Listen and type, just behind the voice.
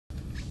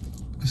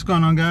What's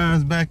going on,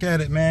 guys? Back at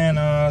it, man.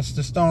 It's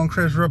the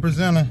Stonecrest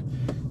representative.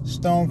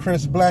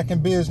 Stonecrest Black in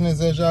Business,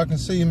 as y'all can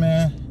see,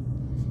 man.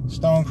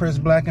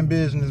 Stonecrest Black in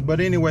Business. But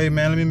anyway,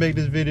 man, let me make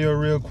this video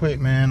real quick,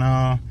 man.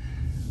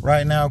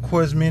 Right now, of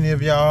course, many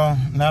of y'all,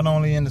 not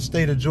only in the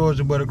state of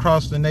Georgia, but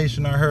across the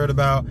nation, are heard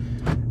about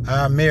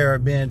our mayor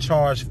being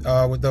charged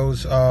with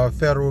those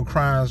federal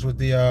crimes with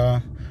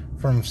the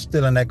from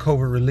stealing that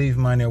COVID relief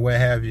money or what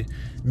have you.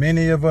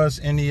 Many of us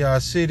in the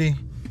city,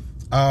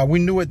 we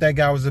knew what that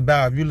guy was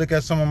about. If you look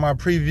at some of my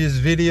previous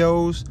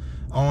videos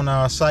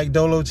on Psych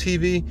Dolo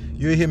TV,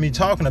 you'll hear me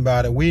talking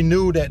about it. We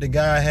knew that the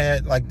guy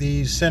had like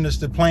these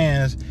sinister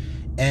plans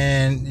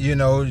and, you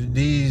know,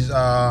 these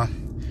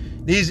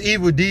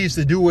evil deeds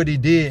to do what he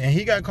did. And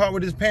he got caught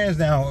with his pants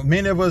down.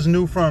 Many of us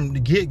knew from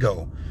the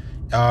get-go.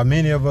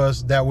 Many of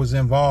us that was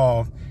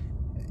involved,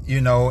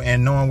 you know,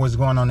 and knowing what's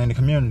going on in the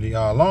community.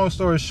 Long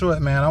story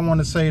short, man, I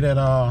want to say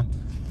that,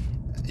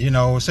 you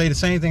know, say the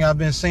same thing I've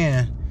been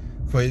saying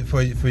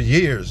for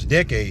years,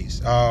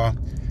 decades.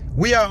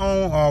 We are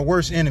our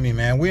worst enemy,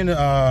 man. We're in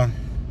the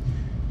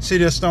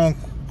city of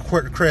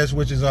Stonecrest,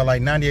 which is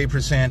like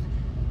 98%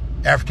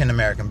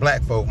 African-American,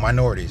 black folk,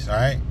 minorities, all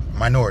right?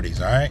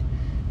 Minorities, all right?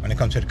 When it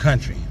comes to the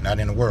country, not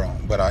in the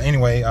world. But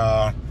anyway,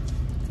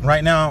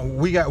 right now,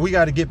 we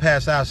got to get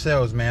past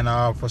ourselves, man.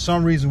 For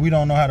some reason, we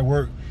don't know how to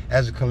work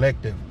as a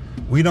collective.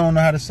 We don't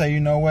know how to say,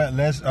 you know what,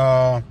 let's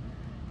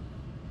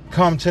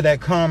come to that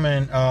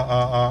common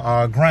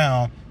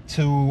ground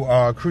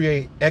to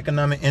create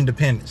economic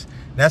independence.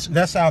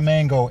 That's our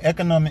main goal,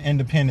 economic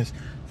independence,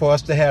 for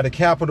us to have the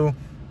capital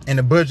and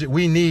the budget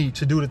we need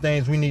to do the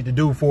things we need to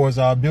do for us,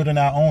 building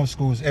our own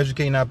schools,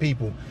 educating our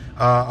people,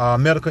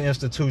 medical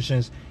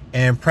institutions,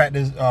 and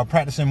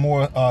practicing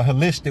more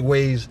holistic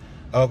ways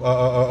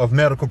of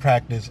medical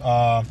practice,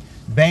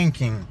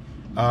 banking,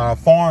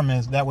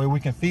 farming. That way we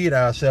can feed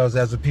ourselves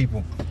as a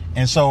people.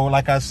 And so,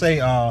 like I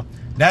say,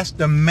 that's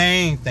the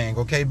main thing,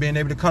 okay? Being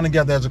able to come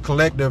together as a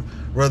collective,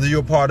 whether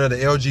you're part of the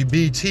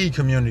LGBT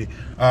community,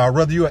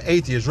 whether you're an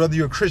atheist, whether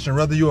you're a Christian,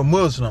 whether you're a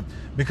Muslim,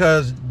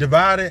 because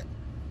divided,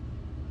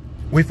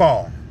 we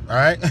fall, all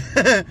right?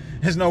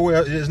 There's no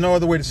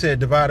other way to say it.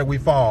 Divided, we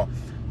fall.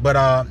 But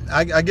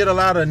I get a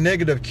lot of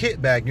negative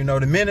kickback, you know.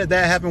 The minute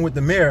that happened with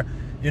the mayor,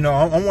 you know,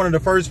 I'm one of the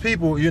first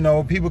people, you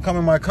know, people come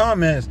in my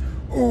comments,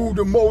 ooh,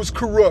 the most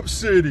corrupt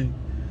city.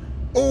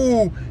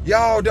 Ooh,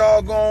 y'all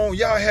doggone,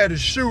 y'all had a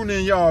shooting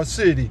in y'all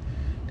city.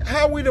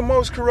 How we the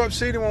most corrupt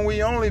city when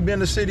we only been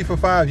the city for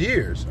 5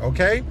 years,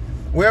 okay?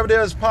 Wherever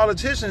there's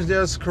politicians,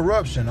 there's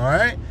corruption, all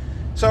right?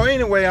 So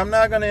anyway, I'm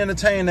not going to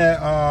entertain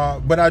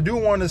that, but I do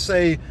want to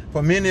say,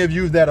 for many of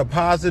you that are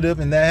positive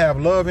and that have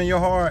love in your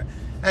heart,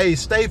 hey,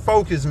 stay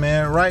focused,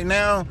 man. Right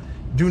now,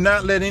 do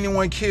not let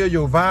anyone kill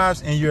your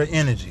vibes and your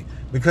energy,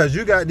 because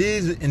you got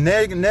these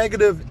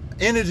negative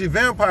energy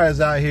vampires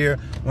out here.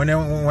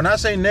 When I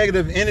say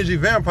negative energy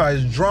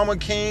vampires, drama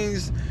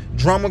kings,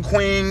 drama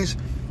queens,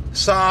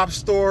 sob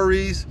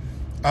stories,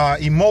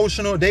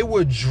 emotional, they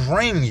would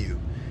drain you.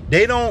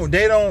 They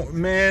don't,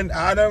 man,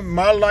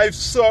 my life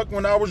sucked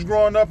when I was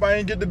growing up. I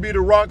didn't get to be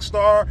the rock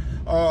star,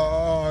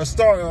 or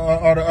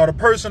the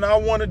person I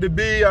wanted to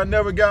be. I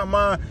never got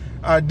my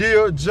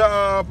ideal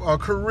job or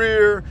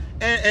career,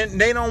 and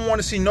they don't want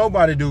to see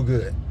nobody do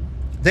good.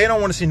 They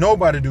don't want to see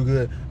nobody do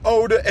good.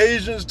 Oh, the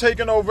Asians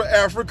taking over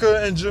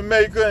Africa and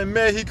Jamaica and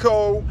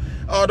Mexico.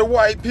 The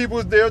white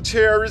people, they're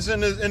terrorists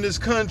in this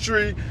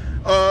country.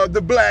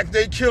 The black,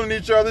 they killing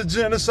each other,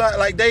 genocide.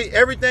 Like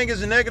everything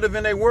is negative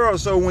in their world.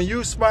 So when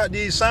you spot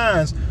these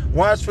signs,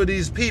 watch for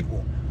these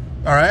people.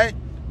 All right?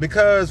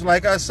 Because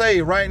like I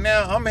say, right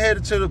now, I'm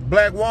headed to the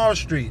Black Wall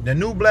Street, the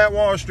new Black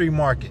Wall Street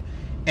market.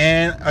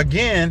 And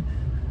again,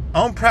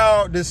 I'm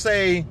proud to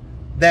say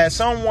that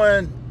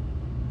someone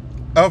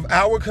of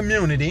our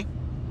community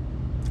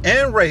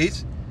and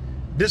race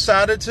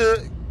decided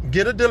to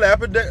get a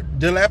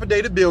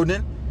dilapidated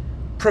building,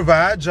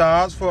 provide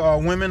jobs for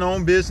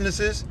women-owned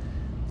businesses,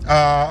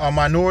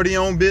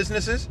 minority-owned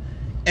businesses,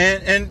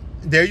 and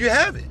there you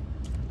have it.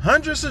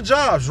 Hundreds of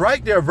jobs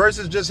right there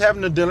versus just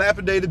having a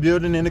dilapidated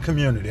building in the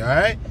community, all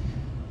right?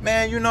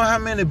 Man, you know how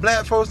many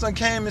black folks done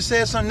came and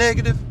said something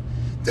negative?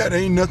 That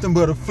ain't nothing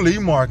but a flea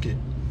market.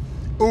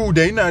 Ooh,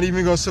 they not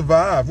even gonna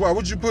survive. Why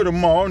would you put a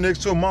mall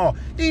next to a mall?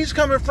 These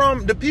coming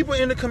from the people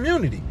in the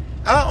community,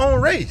 our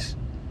own race.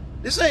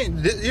 This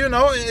ain't, you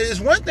know, it's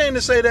one thing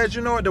to say that,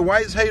 you know, the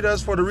whites hate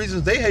us for the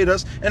reasons they hate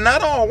us, and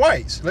not all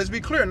whites. Let's be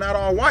clear, not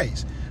all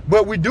whites.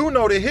 But we do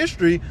know the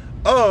history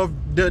of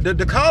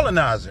the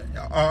colonizer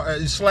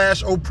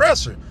 /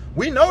 oppressor.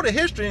 We know the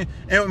history,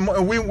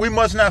 and we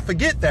must not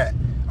forget that,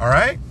 all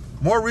right?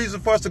 More reason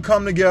for us to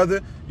come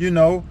together, you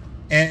know,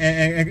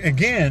 and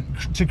again,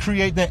 to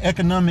create that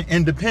economic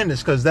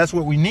independence, because that's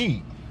what we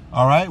need,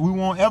 all right? We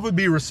won't ever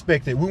be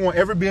respected. We won't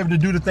ever be able to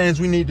do the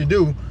things we need to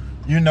do,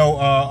 you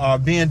know,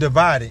 being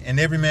divided and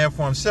every man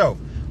for himself.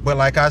 But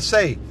like I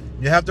say,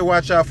 you have to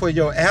watch out for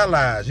your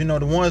allies, you know,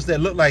 the ones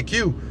that look like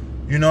you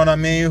know what I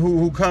mean,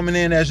 who coming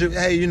in as your,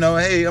 hey, you know,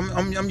 hey,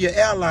 I'm your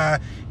ally,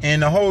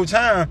 and the whole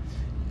time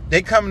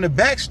they coming to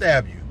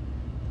backstab you.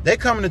 They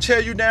coming to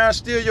tear you down,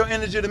 steal your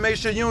energy to make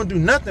sure you don't do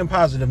nothing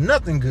positive,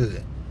 nothing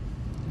good.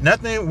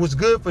 Nothing was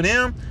good for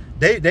them.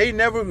 They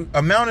never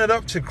amounted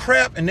up to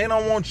crap, and they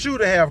don't want you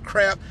to have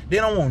crap. They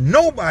don't want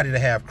nobody to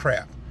have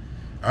crap.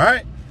 All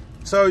right?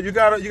 So you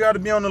gotta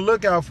be on the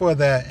lookout for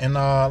that. And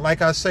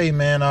like I say,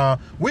 man,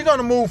 we're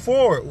gonna move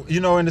forward, you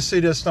know, in the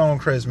city of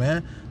Stonecrest,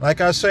 man.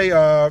 Like I say,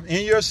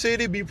 in your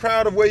city, be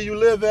proud of where you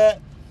live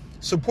at.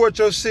 Support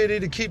your city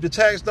to keep the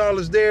tax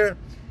dollars there.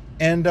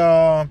 And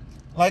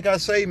like I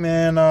say,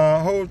 man,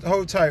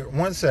 hold tight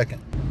 1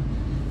 second.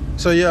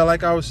 So yeah,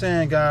 like I was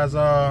saying, guys,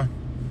 that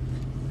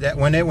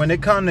when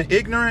it comes to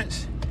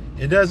ignorance,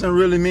 it doesn't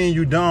really mean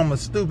you dumb or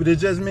stupid. It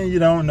just means you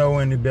don't know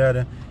any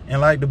better. And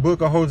like the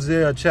book of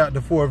Hosea,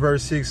 chapter 4,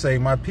 verse 6 say,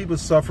 my people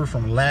suffer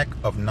from lack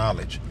of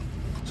knowledge.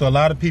 So a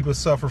lot of people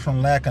suffer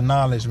from lack of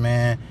knowledge,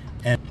 man.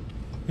 And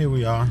here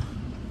we are.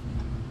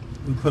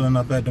 We pulling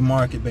up at the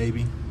market,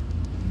 baby.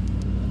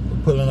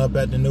 We're pulling up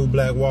at the new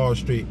Black Wall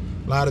Street.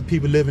 A lot of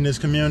people live in this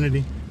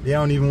community. They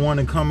don't even want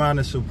to come out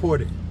and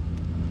support it.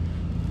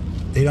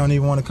 They don't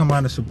even want to come out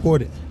and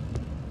support it.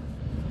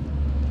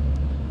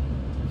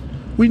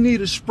 We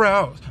need a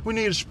Sprouts. We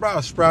need a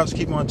Sprouts. Sprouts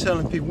keep on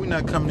telling people we're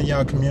not coming to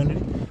y'all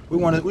community. We're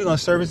gonna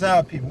service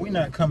our people. We're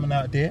not coming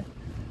out there.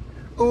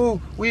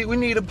 Oh, we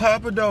need a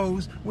Papa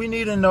Do's. We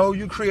need to know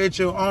you create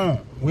your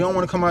own. We don't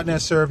want to come out there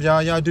and serve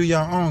y'all. Y'all do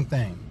your own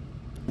thing.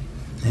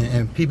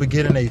 And people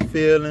get in their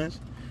feelings.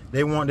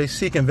 They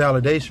seeking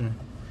validation.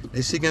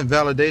 They seeking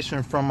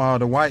validation from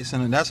the whites,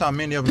 and that's how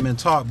many of them been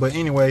taught. But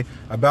anyway,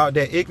 about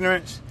that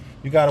ignorance,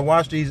 you gotta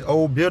watch these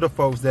old bitter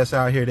folks that's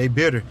out here. They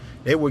bitter.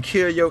 They will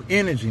kill your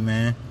energy,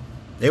 man.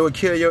 They will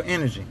kill your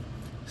energy.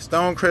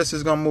 Stonecrest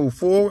is gonna move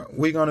forward.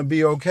 We're gonna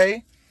be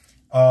okay.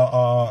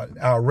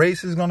 Our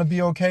race is gonna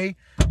be okay.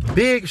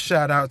 Big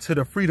shout out to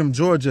the Freedom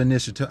Georgia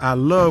Initiative. I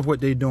love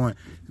what they're doing.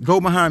 Go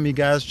behind me,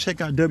 guys.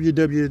 Check out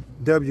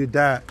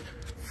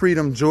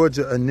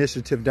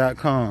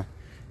www.freedomgeorgiainitiative.com.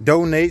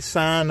 Donate,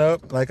 sign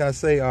up. Like I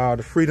say,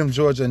 the Freedom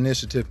Georgia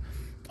Initiative.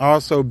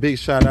 Also, big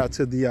shout out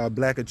to the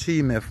Black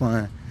Achievement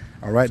Fund.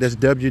 All right, that's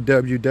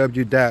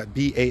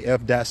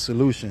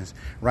www.baf.solutions.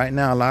 Right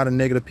now, a lot of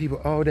negative people,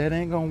 oh, that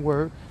ain't gonna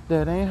work.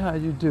 That ain't how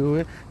you do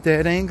it.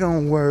 That ain't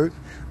gonna work.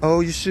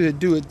 Oh, you should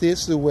do it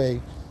this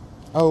way.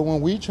 Oh,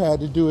 when we tried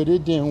to do it,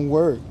 it didn't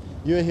work.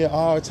 You'll hear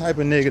all type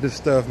of negative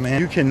stuff,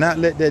 man. You cannot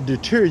let that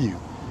deter you,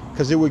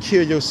 because it will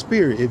kill your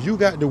spirit. If you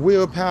got the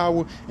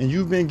willpower and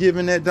you've been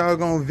given that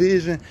doggone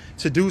vision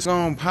to do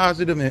something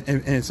positive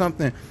and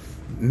something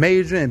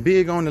major and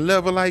big on the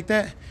level like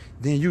that,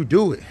 then you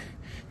do it.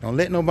 Don't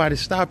let nobody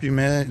stop you,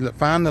 man.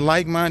 Find the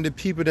like-minded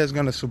people that's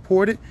gonna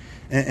support it,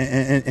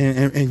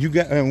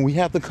 and we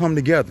have to come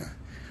together.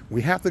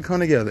 We have to come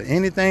together.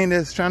 Anything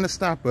that's trying to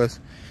stop us,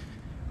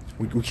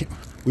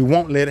 we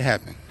won't let it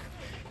happen.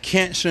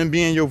 Can't shouldn't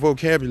be in your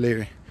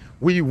vocabulary.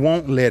 We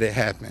won't let it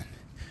happen.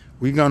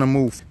 We're gonna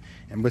move.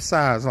 And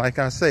besides, like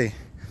I say,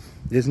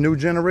 this new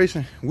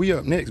generation, we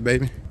up next,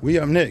 baby. We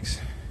up next.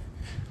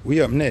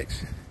 We up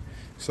next.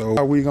 So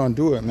how we gonna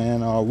do it,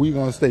 man? We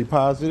gonna stay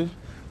positive.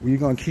 We're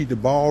going to keep the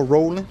ball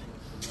rolling,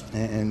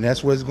 and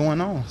that's what's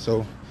going on.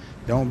 So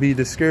don't be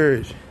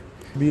discouraged.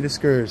 Be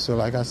discouraged. So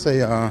like I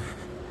say,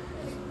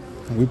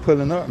 we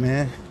pulling up,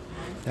 man.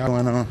 Y'all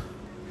going on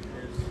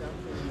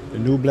the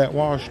new Black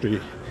Wall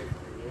Street.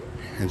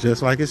 And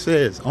just like it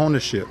says,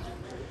 ownership.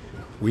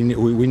 We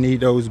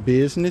need those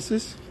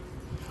businesses.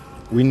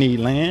 We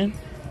need land.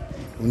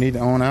 We need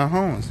to own our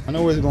homes. I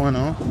know what's going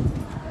on.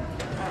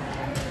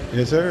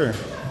 Yes, sir.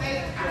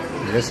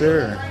 Yes,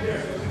 sir.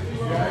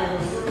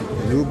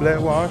 New Black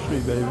Wall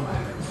Street, baby.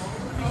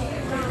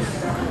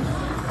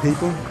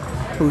 People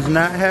who's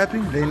not happy,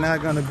 they're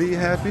not gonna be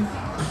happy.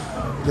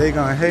 They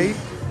gonna hate.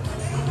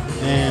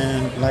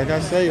 And like I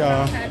say,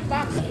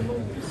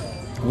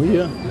 we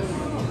here.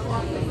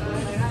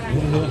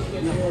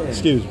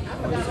 Excuse me.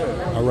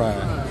 All right.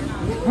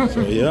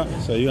 So yeah,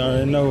 so you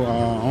already know,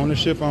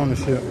 ownership.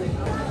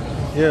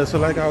 Yeah, so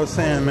like I was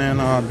saying, man,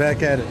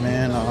 back at it,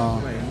 man.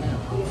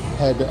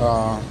 Had to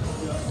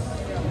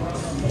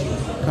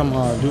come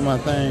do my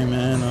thing,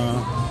 man.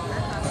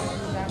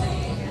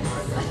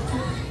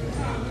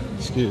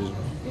 Excuse me.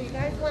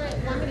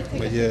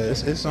 But yeah,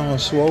 it's on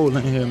swole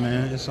in here,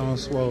 man. It's on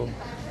swole.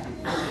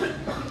 Yeah.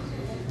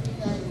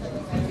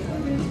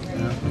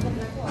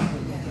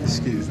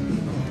 Excuse me.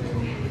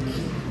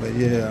 But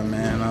yeah,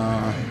 man.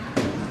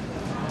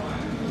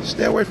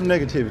 Stay away from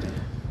negativity.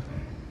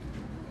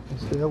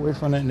 Stay away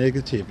from that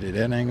negativity.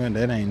 That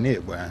ain't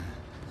it, boy.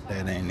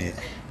 That ain't it.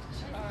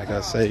 Like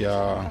I say,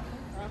 y'all.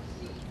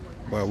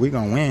 But we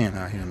gonna win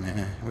out here,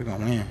 man. We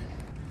gonna win.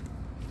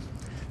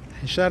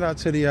 And shout out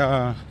to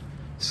the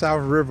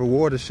South River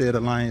Watershed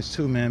Alliance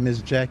too, man.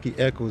 Miss Jackie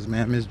Eccles,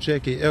 man. Miss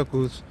Jackie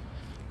Eccles.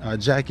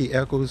 Jackie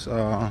Eccles.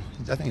 I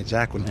think it's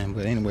Jacqueline,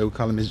 but anyway, we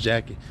call her Miss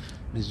Jackie.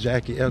 Miss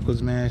Jackie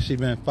Eccles, man. She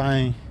been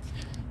fine,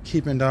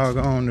 keeping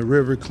doggone the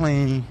river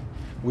clean.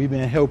 We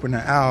been helping her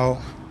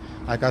out.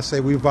 Like I say,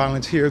 we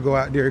volunteer, go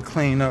out there,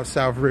 clean up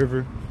South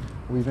River.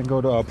 We even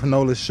go to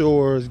Panola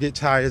Shores, get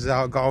tires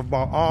out, golf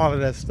ball, all of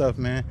that stuff,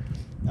 man.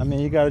 I mean,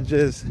 you gotta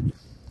just,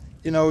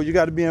 you know, you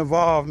gotta be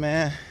involved,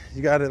 man.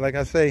 You gotta, like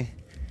I say,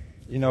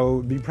 you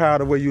know, be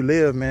proud of where you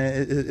live,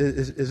 man.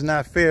 It's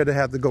not fair to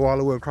have to go all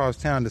the way across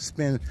town to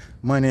spend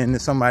money in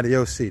somebody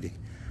else's city.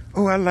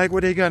 Oh, I like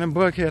what they got in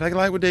Buckhead. I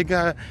like what they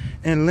got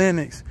in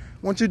Lenox.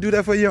 Why don't you do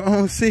that for your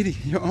own city,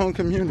 your own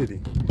community?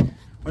 Why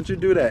don't you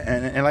do that?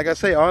 And like I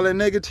say, all that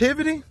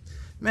negativity,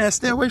 man,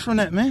 stay away from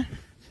that, man.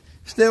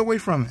 Stay away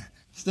from it.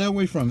 Stay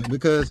away from it,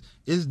 because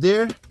it's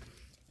there.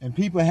 And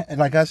people,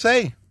 like I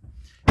say,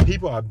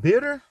 people are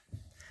bitter.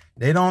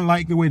 They don't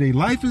like the way their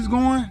life is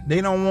going.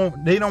 They don't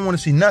want to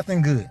see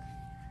nothing good.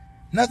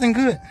 Nothing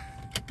good.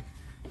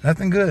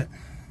 Nothing good.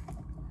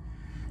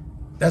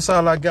 That's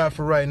all I got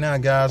for right now,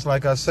 guys.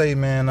 Like I say,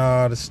 man,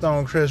 the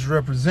Stonecrest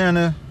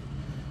representative.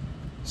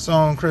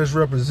 Stonecrest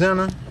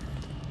representative.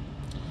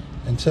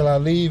 Until I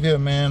leave here,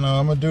 man,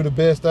 I'm going to do the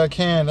best I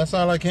can. That's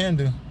all I can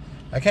do.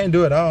 I can't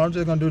do it all. I'm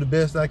just going to do the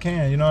best I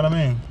can. You know what I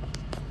mean?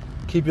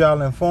 Keep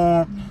y'all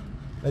informed.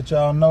 Let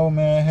y'all know,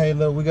 man. Hey,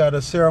 look, we got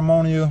a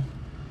ceremonial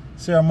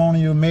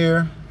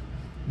mayor,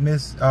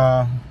 Miss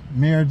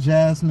Mayor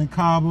Jasmine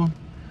Cobble.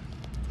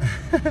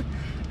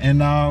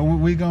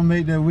 And we gonna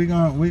make that. We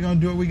gonna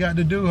do what we got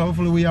to do.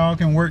 Hopefully, we all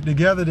can work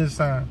together this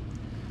time.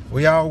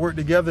 We all work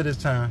together this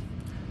time.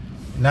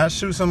 Not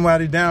shoot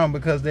somebody down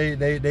because they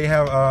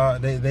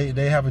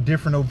have a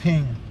different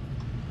opinion.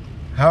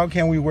 How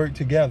can we work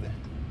together?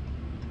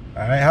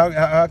 All right.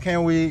 How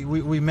can we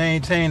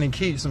maintain and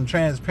keep some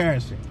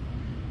transparency?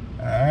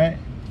 All right.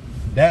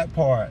 That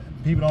part.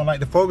 People don't like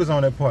to focus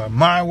on that part.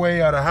 My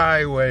way or the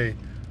highway.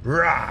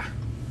 Rah.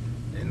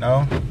 You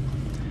know.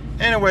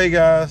 Anyway,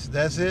 guys,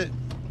 that's it.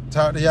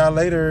 Talk to y'all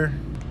later.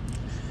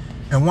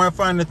 And one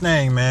final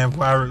thing, man,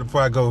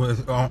 before I go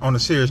on a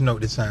serious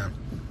note this time.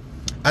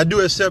 I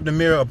do accept the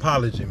mayor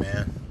apology,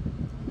 man.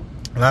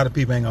 A lot of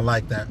people ain't gonna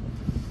like that.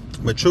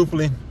 But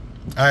truthfully,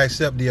 I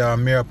accept the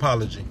mayor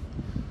apology.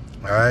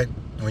 All right?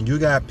 When you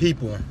got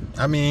people,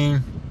 I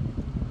mean,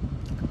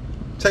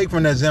 take for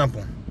an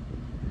example,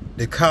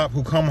 the cop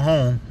who come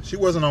home, she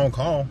wasn't on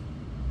call.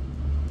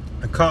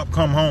 The cop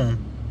come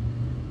home.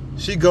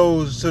 She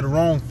goes to the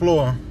wrong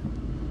floor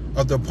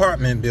of the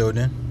apartment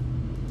building.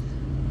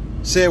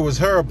 Said it was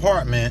her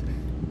apartment.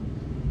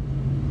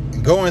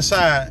 Go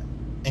inside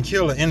and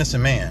kill an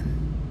innocent man,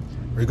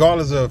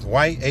 regardless of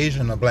white,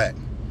 Asian, or black.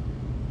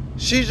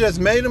 She just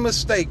made a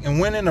mistake and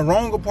went in the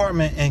wrong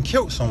apartment and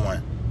killed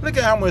someone. Look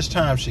at how much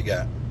time she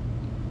got.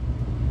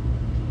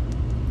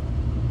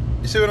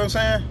 You see what I'm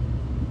saying?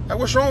 Like,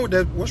 what's wrong with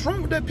that? What's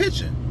wrong with that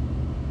picture?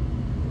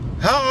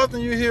 How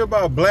often you hear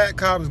about black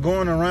cops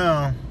going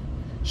around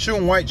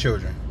shooting white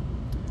children?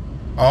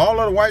 Are all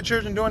of the white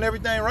children doing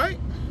everything right?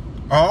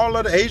 Are all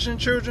of the Asian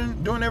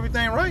children doing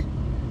everything right?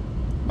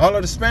 All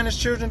of the Spanish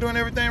children doing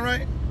everything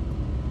right?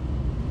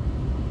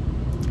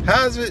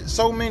 How is it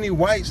so many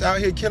whites out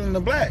here killing the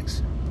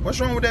blacks? What's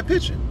wrong with that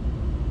picture?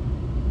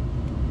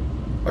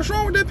 What's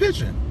wrong with that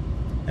picture?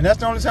 And that's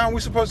the only time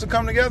we're supposed to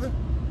come together?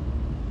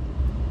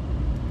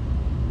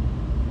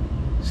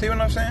 See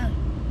what I'm saying?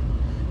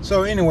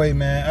 So anyway,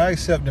 man, I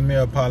accept the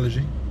mayor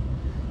apology.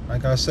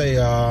 Like I say,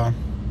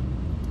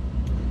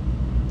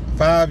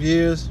 5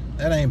 years,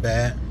 that ain't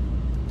bad.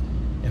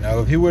 You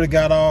know, if he would have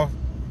got off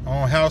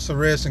on house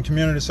arrest and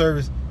community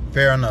service,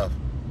 fair enough.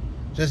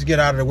 Just get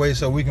out of the way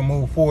so we can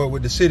move forward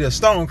with the city of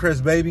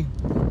Stonecrest, baby.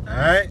 All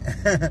right?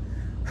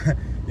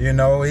 You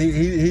know,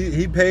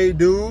 he paid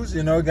dues,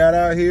 you know, got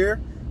out here,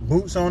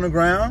 boots on the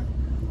ground,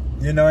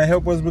 you know, and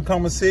help us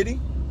become a city.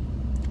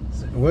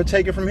 We'll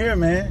take it from here,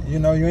 man. You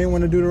know, you ain't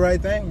want to do the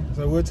right thing,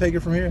 so we'll take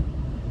it from here.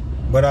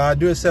 But I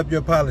do accept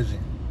your apology.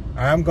 All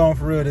right, I'm going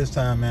for real this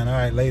time, man. All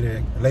right,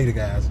 later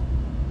guys.